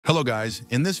Hello guys,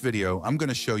 in this video, I'm going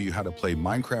to show you how to play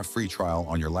Minecraft free trial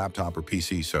on your laptop or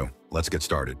PC, so let's get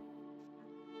started.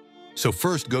 So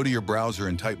first, go to your browser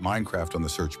and type Minecraft on the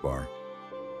search bar.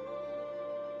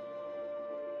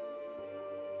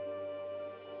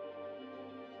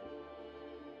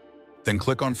 Then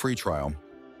click on free trial.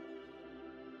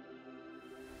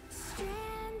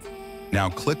 Now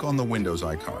click on the Windows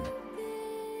icon.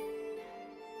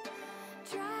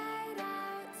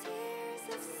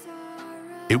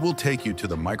 It will take you to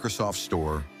the Microsoft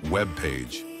Store web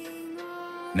page.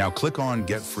 Now click on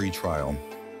Get Free Trial.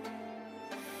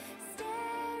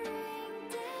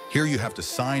 Here you have to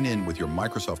sign in with your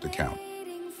Microsoft account.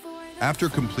 After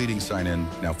completing sign in,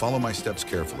 now follow my steps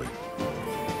carefully.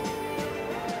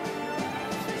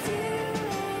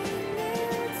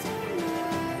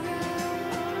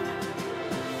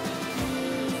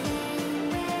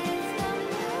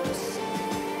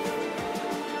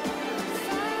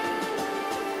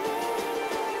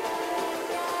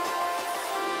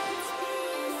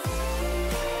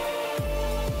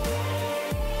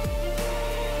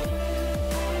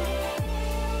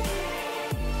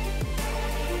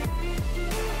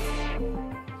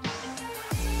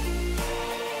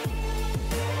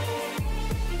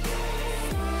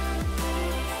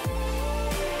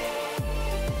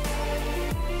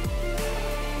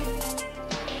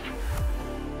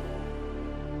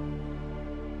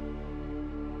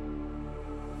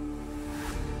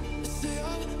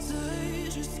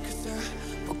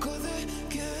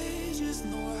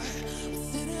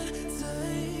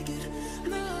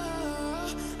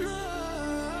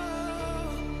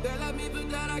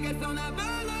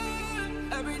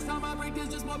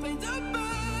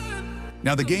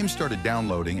 Now the game started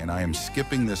downloading and I am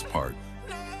skipping this part.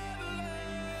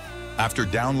 After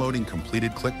downloading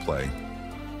completed, click play.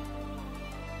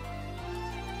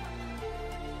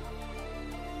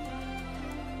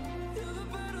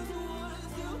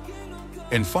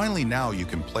 And finally now you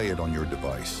can play it on your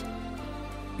device.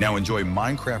 Now enjoy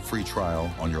Minecraft free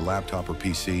trial on your laptop or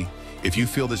PC. If you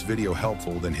feel this video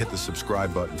helpful, then hit the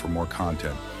subscribe button for more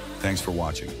content. Thanks for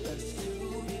watching.